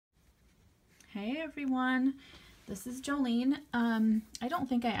Hey everyone, this is Jolene. I don't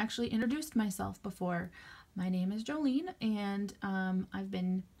think I actually introduced myself before. My name is Jolene, and I've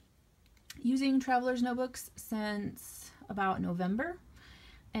been using Traveler's Notebooks since about November.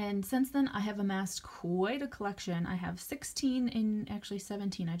 And since then, I have amassed quite a collection. I have 16 in, actually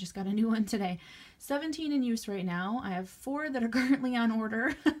 17. I just got a new one today. 17 in use right now. I have 4 that are currently on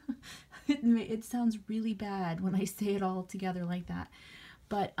order. It sounds really bad when I say it all together like that.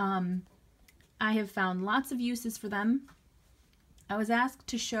 But I have found lots of uses for them. I was asked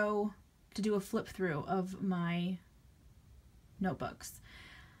to do a flip through of my notebooks.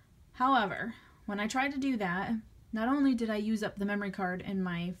 However, when I tried to do that, not only did I use up the memory card in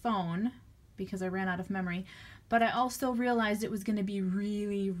my phone because I ran out of memory, but I also realized it was going to be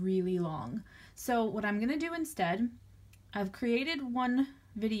really, really long. So what I'm going to do instead, I've created one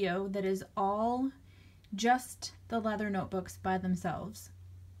video that is all just the leather notebooks by themselves,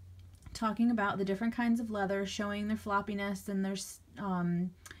 talking about the different kinds of leather, showing their floppiness and their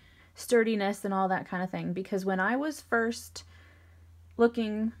sturdiness and all that kind of thing. Because when I was first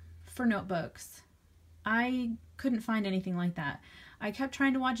looking for notebooks, I couldn't find anything like that. I kept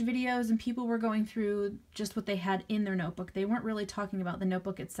trying to watch videos and people were going through just what they had in their notebook. They weren't really talking about the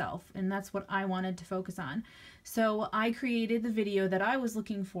notebook itself, and that's what I wanted to focus on. So I created the video that I was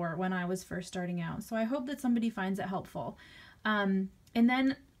looking for when I was first starting out. So I hope that somebody finds it helpful. And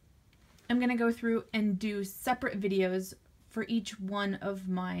then I'm going to go through and do separate videos for each one of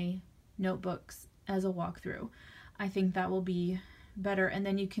my notebooks as a walkthrough. I think that will be better, and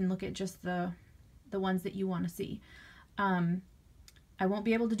then you can look at just the ones that you want to see. I won't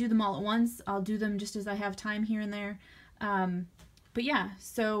be able to do them all at once. I'll do them just as I have time here and there. But yeah,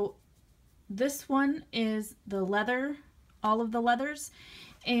 so this one is the leather, all of the leathers,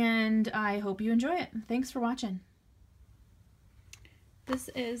 and I hope you enjoy it. Thanks for watching. This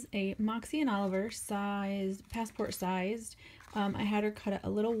is a Moxie and Oliver sized, passport sized. I had her cut it a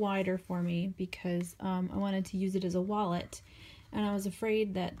little wider for me because I wanted to use it as a wallet, and I was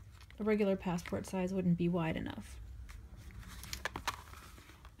afraid that a regular passport size wouldn't be wide enough.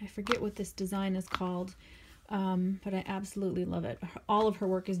 I forget what this design is called, but I absolutely love it. All of her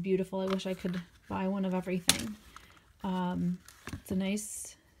work is beautiful. I wish I could buy one of everything. It's a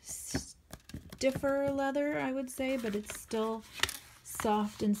nice stiffer leather, I would say, but it's still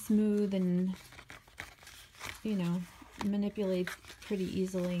soft and smooth and, you know, manipulates pretty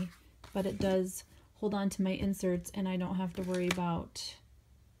easily. But it does hold on to my inserts, and I don't have to worry about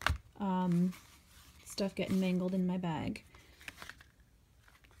stuff getting mangled in my bag.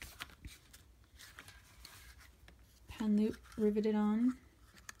 Pen loop riveted on.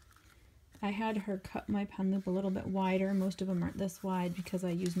 I had her cut my pen loop a little bit wider. Most of them aren't this wide because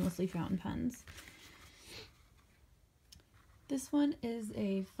I use mostly fountain pens. This one is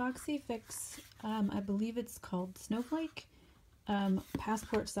a Foxy Fix, I believe it's called Snowflake.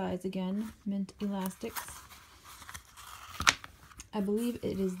 Passport size again, mint elastics. I believe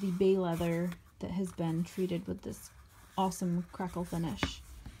it is the bay leather that has been treated with this awesome crackle finish.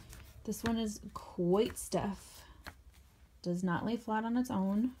 This one is quite stiff. Does not lay flat on its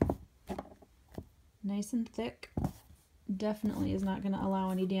own. Nice and thick. Definitely is not going to allow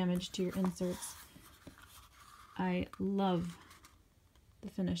any damage to your inserts. I love the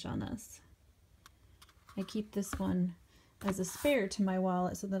finish on this. I keep this one as a spare to my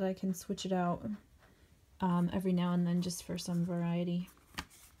wallet so that I can switch it out every now and then just for some variety.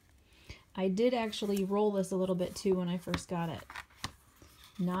 I did actually roll this a little bit too when I first got it.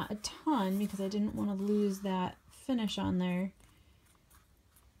 Not a ton because I didn't want to lose that finish on there,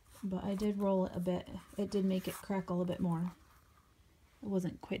 but I did roll it a bit. It did make it crackle a bit more. It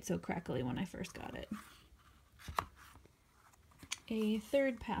wasn't quite so crackly when I first got it. A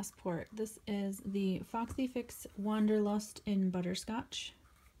third passport. This is the Foxy Fix Wanderlust in Butterscotch.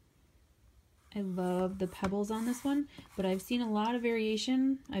 I love the pebbles on this one, but I've seen a lot of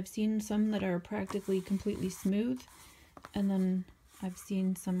variation. I've seen some that are practically completely smooth, and then I've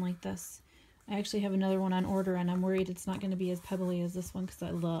seen some like this. I actually have another one on order, and I'm worried it's not going to be as pebbly as this one because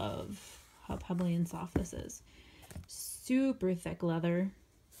I love how pebbly and soft this is. Super thick leather.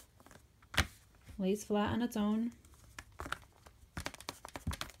 Lays flat on its own.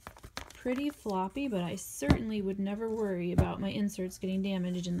 Pretty floppy, but I certainly would never worry about my inserts getting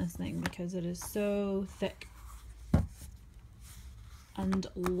damaged in this thing because it is so thick and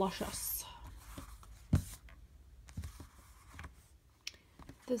luscious.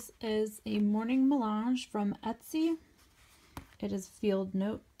 This is a morning Mélange from Etsy. It is field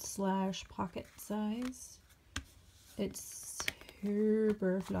note / pocket size. It's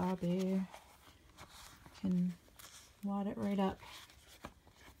super floppy. Can wad it right up.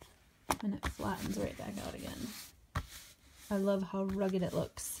 and it flattens right back out again. I love how rugged it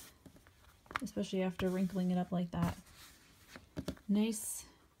looks, especially after wrinkling it up like that. Nice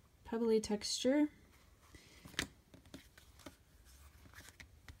pebbly texture.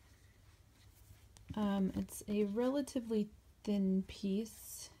 It's a relatively thin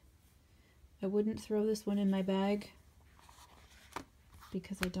piece. I wouldn't throw this one in my bag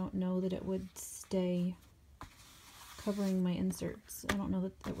because I don't know that it would stay covering my inserts. I don't know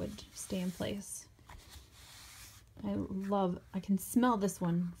that it would stay in place. I can smell this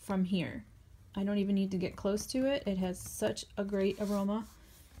one from here. I don't even need to get close to it. It has such a great aroma.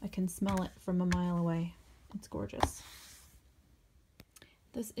 I can smell it from a mile away. It's gorgeous.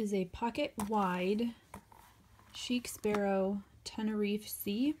 This is a pocket wide Chic Sparrow Tenerife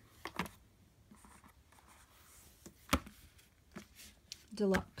Sea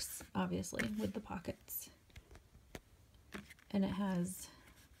Deluxe, obviously, with the pockets. And it has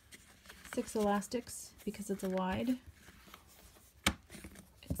 6 elastics because it's a wide.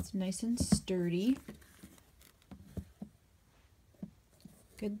 It's nice and sturdy.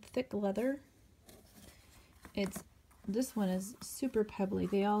 Good thick leather. This one is super pebbly.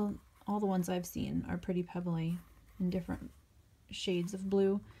 All the ones I've seen are pretty pebbly in different shades of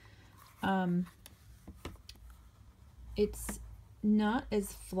blue. It's not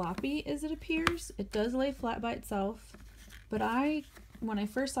as floppy as it appears. It does lay flat by itself, but when I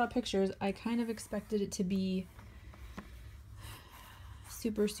first saw pictures, I kind of expected it to be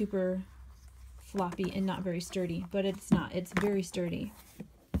super, super floppy and not very sturdy, but it's not. It's very sturdy.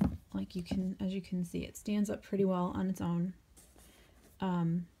 As you can see, it stands up pretty well on its own.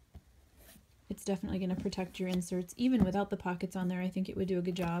 It's definitely going to protect your inserts. Even without the pockets on there, I think it would do a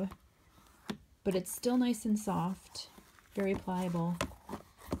good job. But it's still nice and soft, very pliable.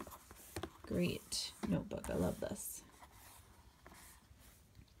 Great notebook. I love this.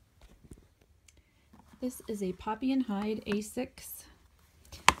 This is a Poppy and Hide A6.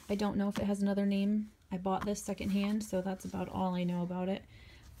 I don't know if it has another name. I bought this secondhand, so that's about all I know about it.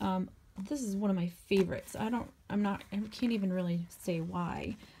 This is one of my favorites. I can't even really say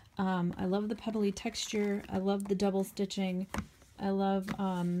why. I love the pebbly texture. I love the double stitching. I love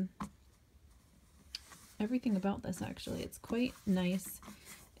everything about this, actually. It's quite nice.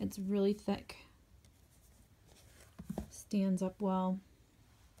 It's really thick. Stands up well,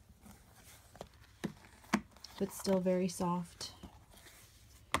 but still very soft.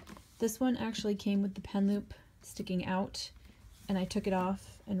 This one actually came with the pen loop sticking out, and I took it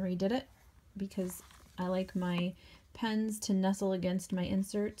off and redid it because I like my pens to nestle against my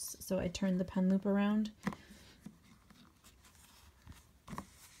inserts, so I turned the pen loop around.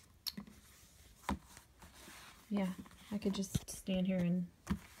 Yeah, I could just stand here and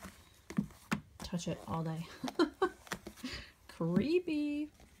touch it all day. Creepy.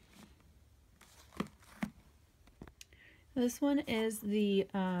 This one is the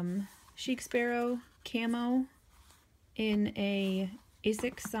Chic Sparrow Camo in a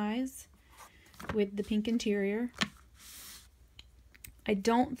A6 size with the pink interior. I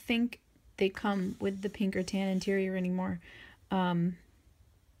don't think they come with the pink or tan interior anymore. I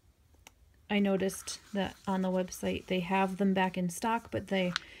noticed that on the website they have them back in stock, but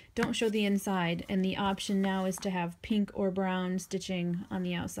they don't show the inside, and the option now is to have pink or brown stitching on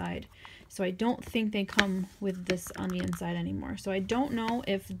the outside. So I don't think they come with this on the inside anymore. So I don't know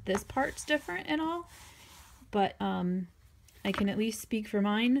if this part's different at all, but I can at least speak for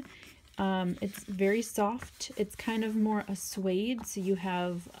mine. It's very soft. It's kind of more a suede, so you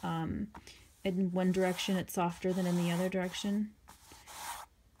have in one direction it's softer than in the other direction.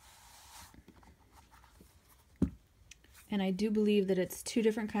 And I do believe that it's 2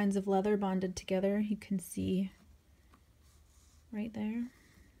 different kinds of leather bonded together. You can see right there.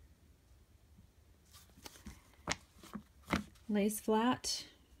 Lays flat.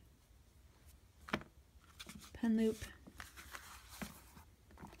 Pen loop.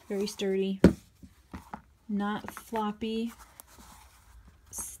 Very sturdy. Not floppy.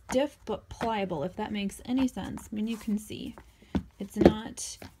 Stiff but pliable, if that makes any sense. I mean, you can see. It's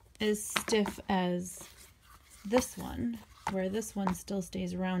not as stiff as this one, where this one still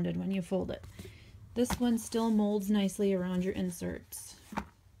stays rounded when you fold it. This one still molds nicely around your inserts,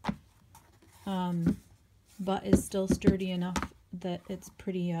 but is still sturdy enough that it's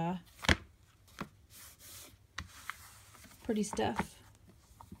pretty stiff.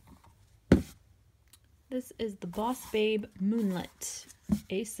 This is the Boss Babe Moonlit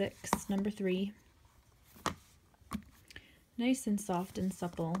A6 number 3. Nice and soft and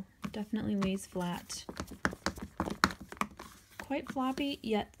supple. Definitely lays flat. quite floppy,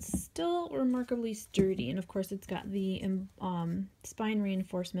 yet still remarkably sturdy. And of course it's got the spine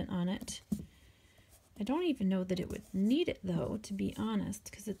reinforcement on it. I don't even know that it would need it though, to be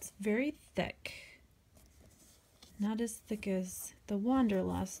honest, because it's very thick. Not as thick as the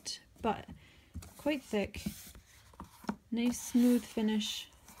Wanderlust, but quite thick. Nice smooth finish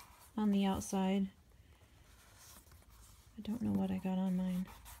on the outside. I don't know what I got on mine.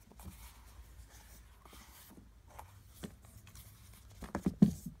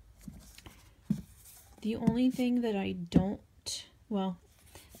 The only thing that I don't, well,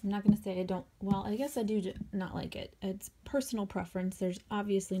 I'm not going to say I don't, well, I guess I do not like it. It's personal preference. There's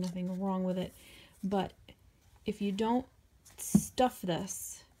obviously nothing wrong with it. But if you don't stuff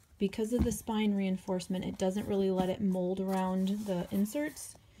this, because of the spine reinforcement, it doesn't really let it mold around the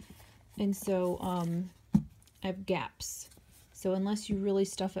inserts. And so I have gaps. So unless you really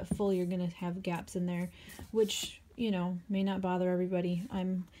stuff it full, you're going to have gaps in there, which, you know, may not bother everybody.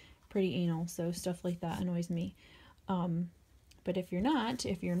 I'm pretty anal, so stuff like that annoys me. But if you're not,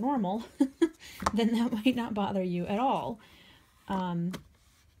 if you're normal, then that might not bother you at all. But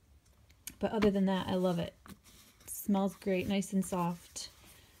other than that, I love it. It smells great, nice and soft.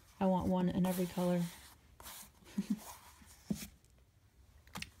 I want one in every color.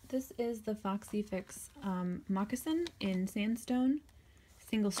 This is the Foxy Fix moccasin in sandstone,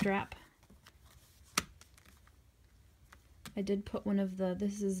 single strap. I did put one of the,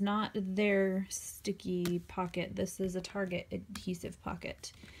 this is not their sticky pocket, this is a Target adhesive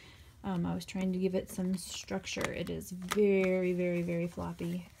pocket. I was trying to give it some structure. It is very, very, very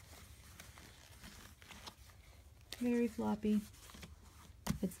floppy. Very floppy.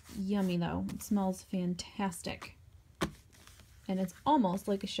 It's yummy though. It smells fantastic. And it's almost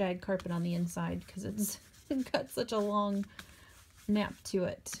like a shag carpet on the inside because it's got such a long nap to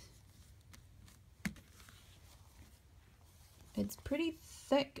it. It's pretty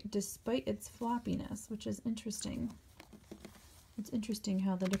thick despite its floppiness, which is interesting. It's interesting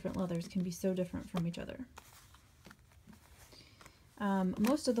how the different leathers can be so different from each other.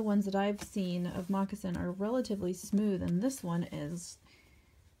 Most of the ones that I've seen of moccasin are relatively smooth, and this one is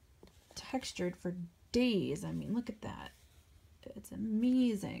textured for days. I mean, look at that. It's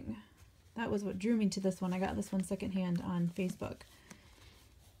amazing. That was what drew me to this one. I got this one secondhand on Facebook.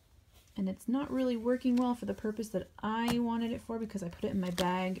 And it's not really working well for the purpose that I wanted it for, because I put it in my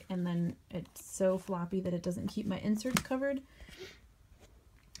bag and then it's so floppy that it doesn't keep my inserts covered.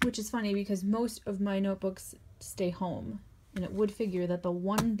 Which is funny because most of my notebooks stay home. And it would figure that the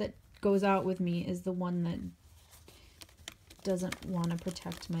one that goes out with me is the one that doesn't want to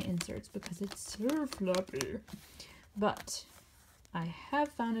protect my inserts because it's so floppy. But I have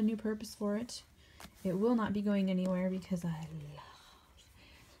found a new purpose for it. It will not be going anywhere because I love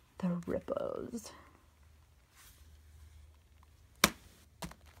the ripples.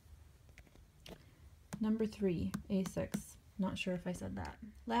 Number 3, A6. Not sure if I said that.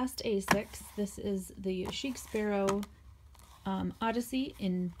 Last A6. This is the Chic Sparrow Odyssey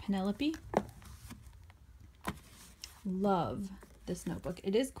in Penelope. Love this notebook.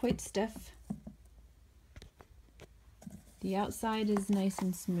 It is quite stiff. The outside is nice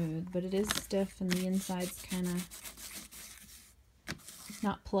and smooth, but it is stiff and the inside's kind of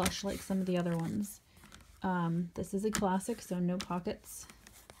not plush like some of the other ones. This is a classic, so no pockets.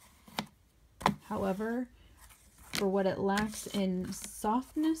 However, for what it lacks in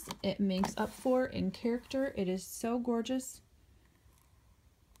softness, it makes up for in character. It is so gorgeous.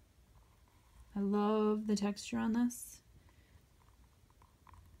 I love the texture on this.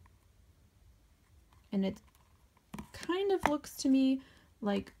 And it kind of looks to me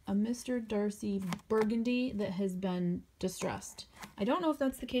like a Mr. Darcy burgundy that has been distressed. I don't know if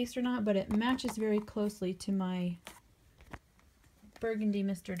that's the case or not, but it matches very closely to my burgundy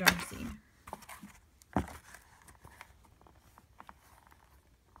Mr. Darcy. I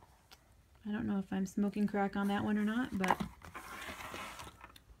don't know if I'm smoking crack on that one or not, but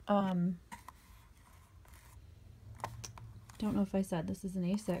don't know if I said this is an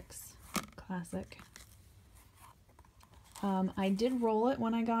A6 classic. I did roll it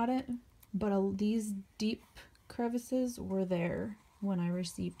when I got it, but these deep crevices were there when I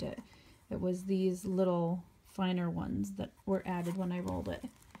received it. It was these little finer ones that were added when I rolled it.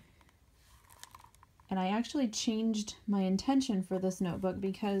 And I actually changed my intention for this notebook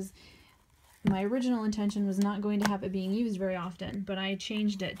because my original intention was not going to have it being used very often, but I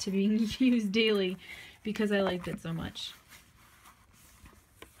changed it to being used daily because I liked it so much.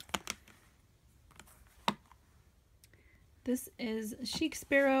 This is Chic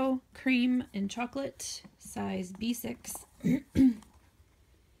Sparrow Cream and Chocolate, size B6.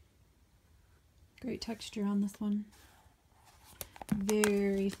 Great texture on this one.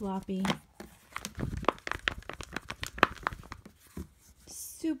 Very floppy.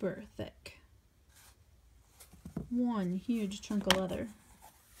 Super thick. One huge chunk of leather.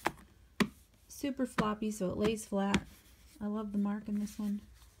 Super floppy, so it lays flat. I love the mark in this one.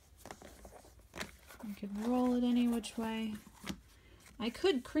 I could roll it any which way. I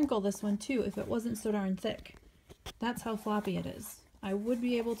could crinkle this one too if it wasn't so darn thick. That's how floppy it is. I would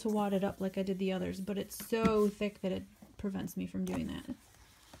be able to wad it up like I did the others, but it's so thick that it prevents me from doing that.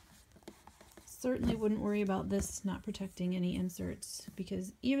 Certainly wouldn't worry about this not protecting any inserts,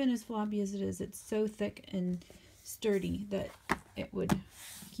 because even as floppy as it is, it's so thick and sturdy that it would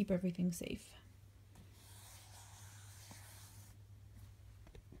keep everything safe.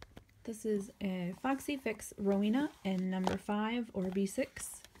 This is a Foxy Fix Rowena in number 5 or B6.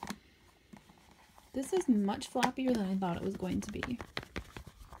 This is much floppier than I thought it was going to be.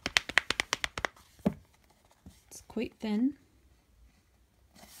 It's quite thin,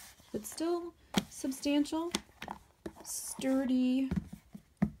 but still substantial, sturdy-ish,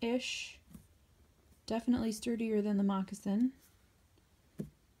 definitely sturdier than the moccasin.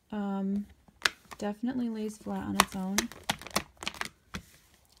 Definitely lays flat on its own.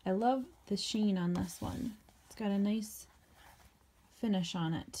 I love the sheen on this one. It's got a nice finish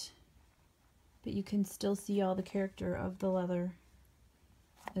on it, but you can still see all the character of the leather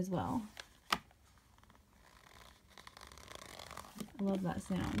as well. I love that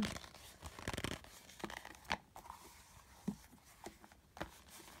sound.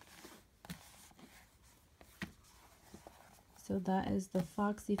 So that is the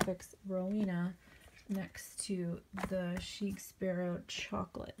Foxy Fix Rowena next to the Chic Sparrow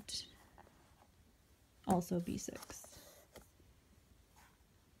Chocolate, also B6.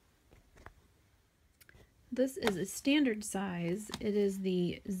 This is a standard size. It is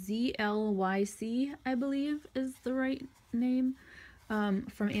the ZLYC, I believe is the right name,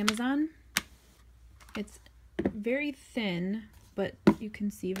 from Amazon. It's very thin, but you can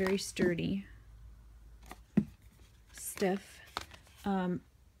see very sturdy, stiff.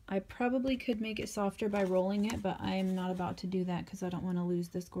 I probably could make it softer by rolling it, but I'm not about to do that because I don't want to lose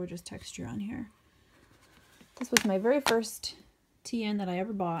this gorgeous texture on here. This was my very first TN that I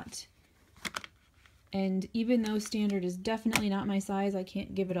ever bought, and even though standard is definitely not my size, I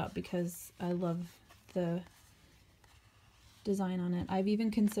can't give it up because I love the design on it. I've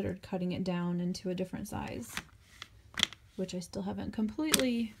even considered cutting it down into a different size, which I still haven't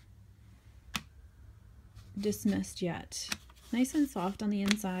completely dismissed yet. Nice and soft on the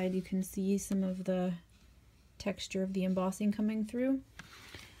inside. You can see some of the texture of the embossing coming through.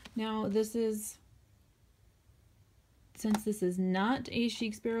 Now this is, since this is not a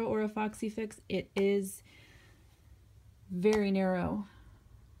Chic Sparrow or a Foxy Fix, it is very narrow.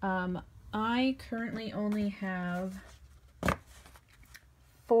 I currently only have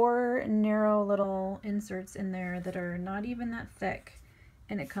 4 narrow little inserts in there that are not even that thick,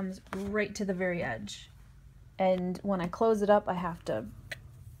 and it comes right to the very edge. And when I close it up, I have to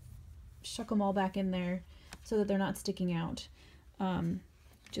shuck them all back in there so that they're not sticking out.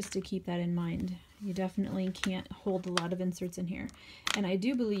 Just to keep that in mind. You definitely can't hold a lot of inserts in here. And I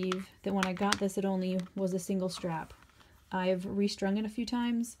do believe that when I got this, it only was a single strap. I've restrung it a few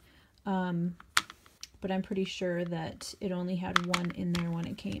times, but I'm pretty sure that it only had one in there when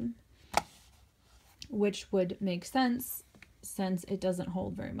it came, which would make sense since it doesn't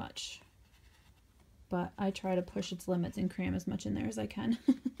hold very much. But I try to push its limits and cram as much in there as I can.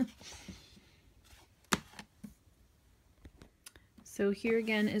 So here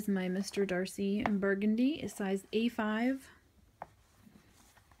again is my Mr. Darcy in burgundy, a size A5.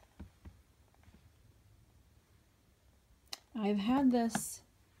 I've had this,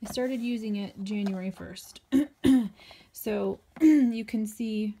 I started using it January 1st. So you can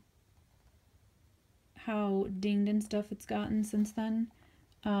see how dinged and stuff it's gotten since then.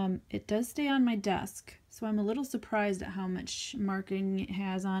 It does stay on my desk, so I'm a little surprised at how much marking it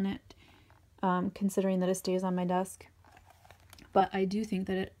has on it, considering that it stays on my desk. But I do think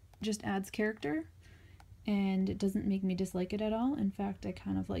that it just adds character, and it doesn't make me dislike it at all. In fact, I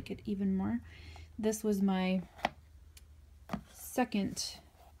kind of like it even more. This was my second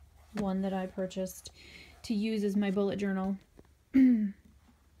one that I purchased to use as my bullet journal. It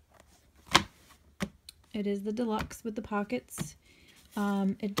is the deluxe with the pockets.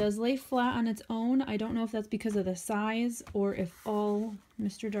 It does lay flat on its own. I don't know if that's because of the size or if all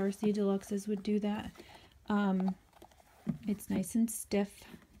Mr. Darcy Deluxes would do that. It's nice and stiff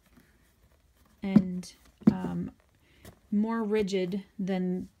and more rigid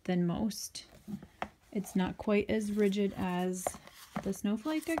than most. It's not quite as rigid as the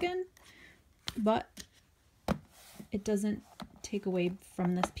snowflake again, but it doesn't take away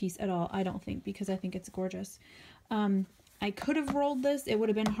from this piece at all, I don't think, because I think it's gorgeous. I could have rolled this. It would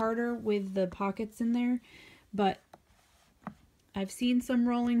have been harder with the pockets in there, but I've seen some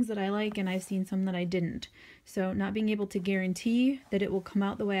rollings that I like and I've seen some that I didn't. So not being able to guarantee that it will come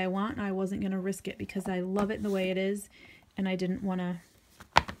out the way I want, I wasn't going to risk it because I love it the way it is and I didn't want to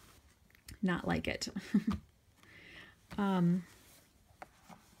not like it.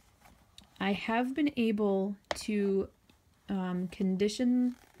 I have been able to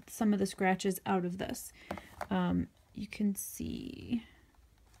condition some of the scratches out of this. You can see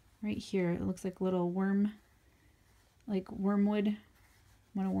right here, it looks like little worm, like wormwood.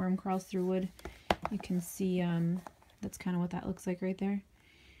 When a worm crawls through wood, you can see that's kind of what that looks like right there.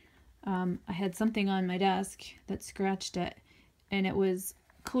 I had something on my desk that scratched it, and it was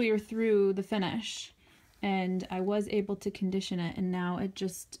clear through the finish, and I was able to condition it, and now it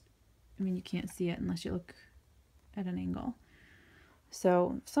just, I mean, you can't see it unless you look at an angle.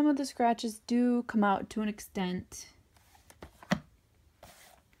 So some of the scratches do come out to an extent,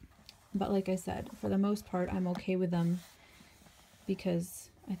 but like I said, for the most part, I'm okay with them because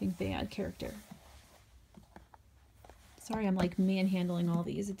I think they add character. Sorry, I'm like manhandling all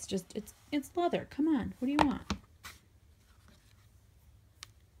these. It's just, it's leather. Come on, what do you want?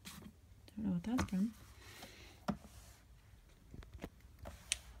 Don't know what that's from.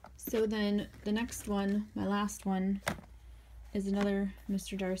 So then the next one, my last one, is another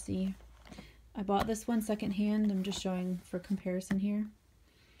Mr. Darcy. I bought this one secondhand. I'm just showing for comparison here.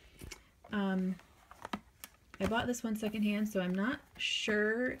 I bought this one secondhand, so I'm not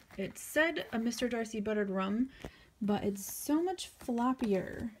sure. It said a Mr. Darcy buttered rum, but it's so much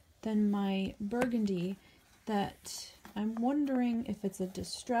floppier than my burgundy that I'm wondering if it's a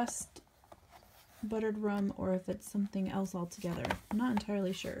distressed buttered rum or if it's something else altogether. I'm not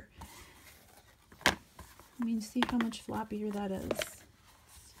entirely sure. I mean, see how much floppier that is.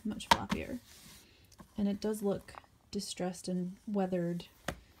 It's much floppier. And it does look distressed and weathered,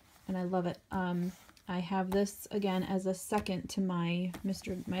 and I love it. I have this again as a second to my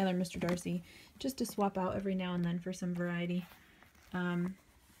other Mr. Darcy, just to swap out every now and then for some variety.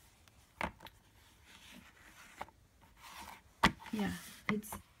 Yeah,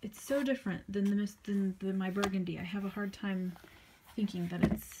 it's so different than my burgundy. I have a hard time thinking that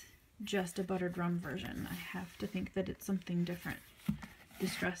it's just a buttered rum version. I have to think that it's something different,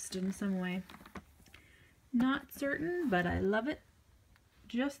 distressed in some way. Not certain, but I love it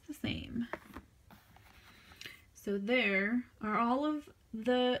just the same. So there are all of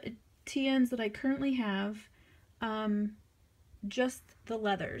the TNs that I currently have, just the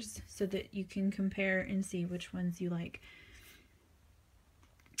leathers, so that you can compare and see which ones you like.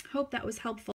 Hope that was helpful.